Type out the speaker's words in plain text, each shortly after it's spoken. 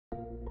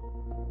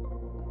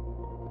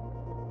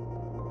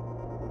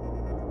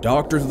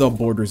Doctors Without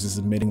Borders is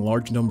admitting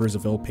large numbers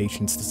of ill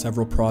patients to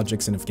several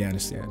projects in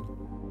Afghanistan.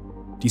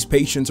 These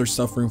patients are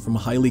suffering from a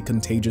highly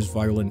contagious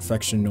viral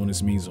infection known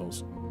as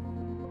measles.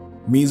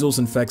 Measles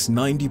infects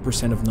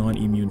 90% of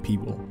non-immune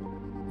people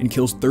and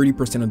kills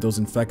 30% of those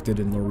infected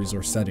in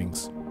low-resource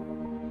settings.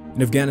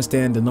 In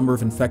Afghanistan, the number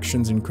of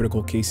infections and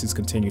critical cases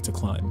continue to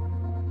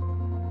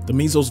climb. The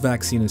measles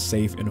vaccine is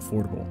safe and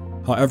affordable.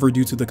 However,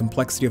 due to the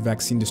complexity of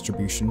vaccine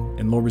distribution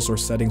in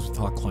low-resource settings with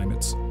hot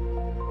climates,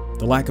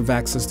 the lack of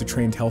access to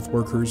trained health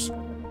workers,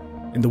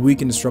 and the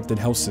weak and disrupted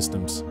health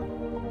systems,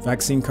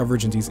 vaccine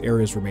coverage in these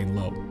areas remain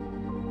low.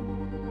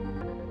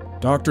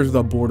 Doctors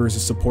Without Borders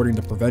is supporting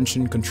the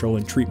prevention, control,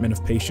 and treatment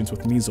of patients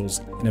with measles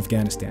in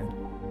Afghanistan.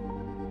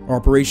 Our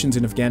operations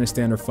in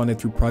Afghanistan are funded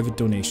through private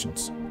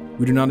donations.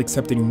 We do not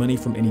accept any money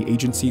from any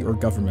agency or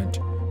government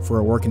for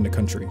our work in the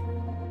country.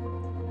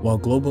 While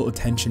global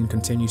attention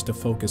continues to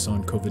focus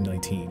on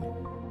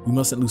COVID-19, we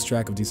mustn't lose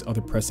track of these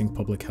other pressing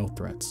public health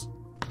threats.